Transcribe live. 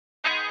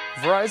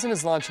Verizon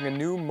is launching a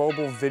new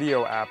mobile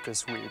video app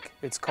this week.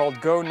 It's called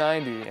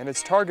Go90 and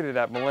it's targeted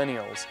at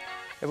millennials.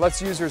 It lets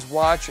users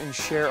watch and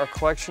share a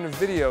collection of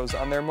videos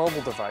on their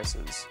mobile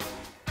devices.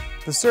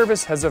 The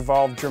service has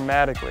evolved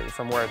dramatically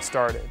from where it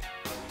started.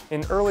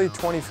 In early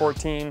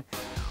 2014,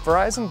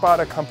 Verizon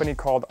bought a company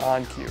called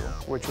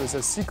OnCue, which was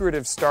a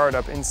secretive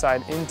startup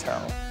inside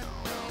Intel.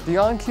 The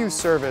OnCue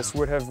service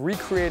would have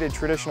recreated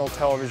traditional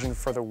television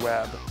for the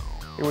web.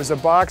 It was a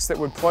box that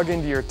would plug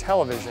into your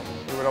television.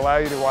 It would allow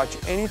you to watch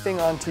anything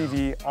on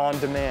TV on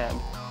demand,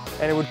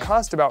 and it would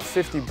cost about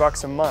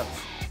 $50 a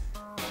month.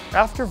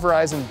 After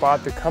Verizon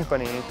bought the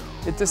company,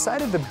 it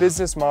decided the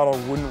business model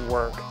wouldn't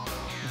work.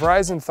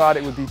 Verizon thought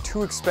it would be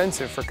too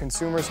expensive for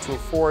consumers to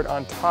afford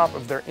on top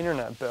of their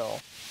internet bill.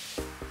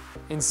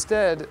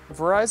 Instead,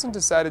 Verizon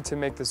decided to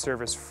make the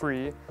service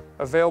free,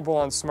 available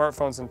on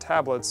smartphones and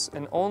tablets,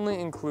 and only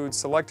include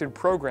selected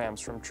programs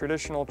from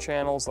traditional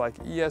channels like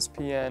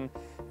ESPN,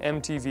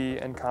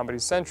 MTV, and Comedy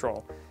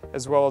Central,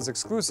 as well as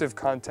exclusive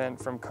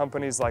content from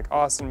companies like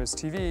Awesome Miss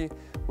TV,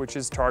 which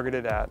is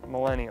targeted at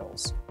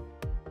millennials.